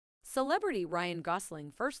Celebrity Ryan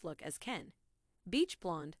Gosling First Look as Ken. Beach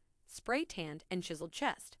blonde, spray tanned, and chiseled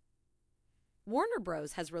chest. Warner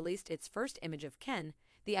Bros. Has released its first image of Ken,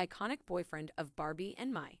 the iconic boyfriend of Barbie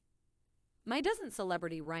and My doesn't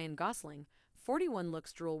celebrity Ryan Gosling, 41,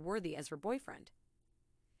 looks drool-worthy as her boyfriend.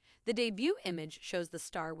 The debut image shows the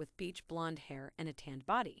star with beach blonde hair and a tanned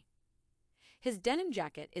body. His denim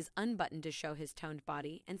jacket is unbuttoned to show his toned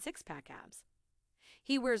body and six-pack abs.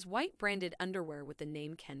 He wears white branded underwear with the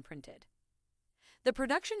name Ken printed. The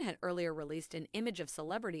production had earlier released an image of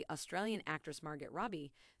celebrity Australian actress Margot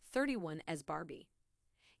Robbie, 31, as Barbie,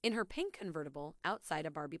 in her pink convertible outside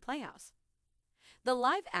a Barbie playhouse. The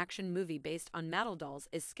live-action movie based on Mattel dolls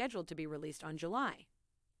is scheduled to be released on July.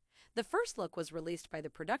 The first look was released by the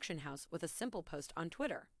production house with a simple post on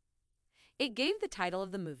Twitter. It gave the title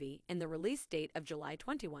of the movie and the release date of July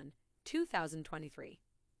 21, 2023.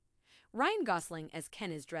 Ryan Gosling as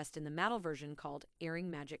Ken is dressed in the Mattel version called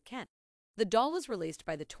Earring Magic Ken. The doll was released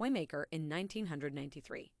by the toymaker in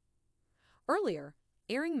 1993. Earlier,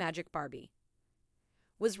 Earring Magic Barbie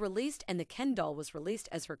was released and the Ken doll was released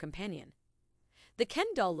as her companion. The Ken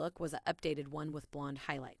doll look was an updated one with blonde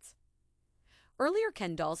highlights. Earlier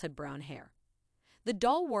Ken dolls had brown hair. The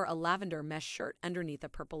doll wore a lavender mesh shirt underneath a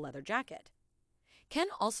purple leather jacket. Ken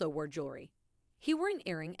also wore jewelry. He wore an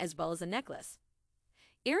earring as well as a necklace.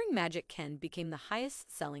 Earring Magic Ken became the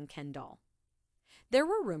highest-selling Ken doll. There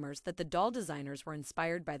were rumors that the doll designers were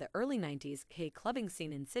inspired by the early 90s gay clubbing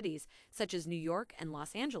scene in cities such as New York and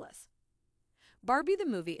Los Angeles. Barbie the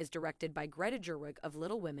movie is directed by Greta Gerwig of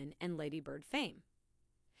Little Women and Lady Bird fame.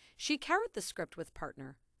 She carried the script with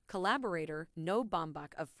partner, collaborator Noah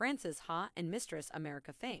Baumbach of Frances Ha and Mistress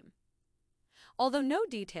America fame. Although no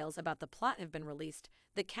details about the plot have been released,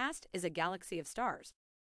 the cast is a galaxy of stars.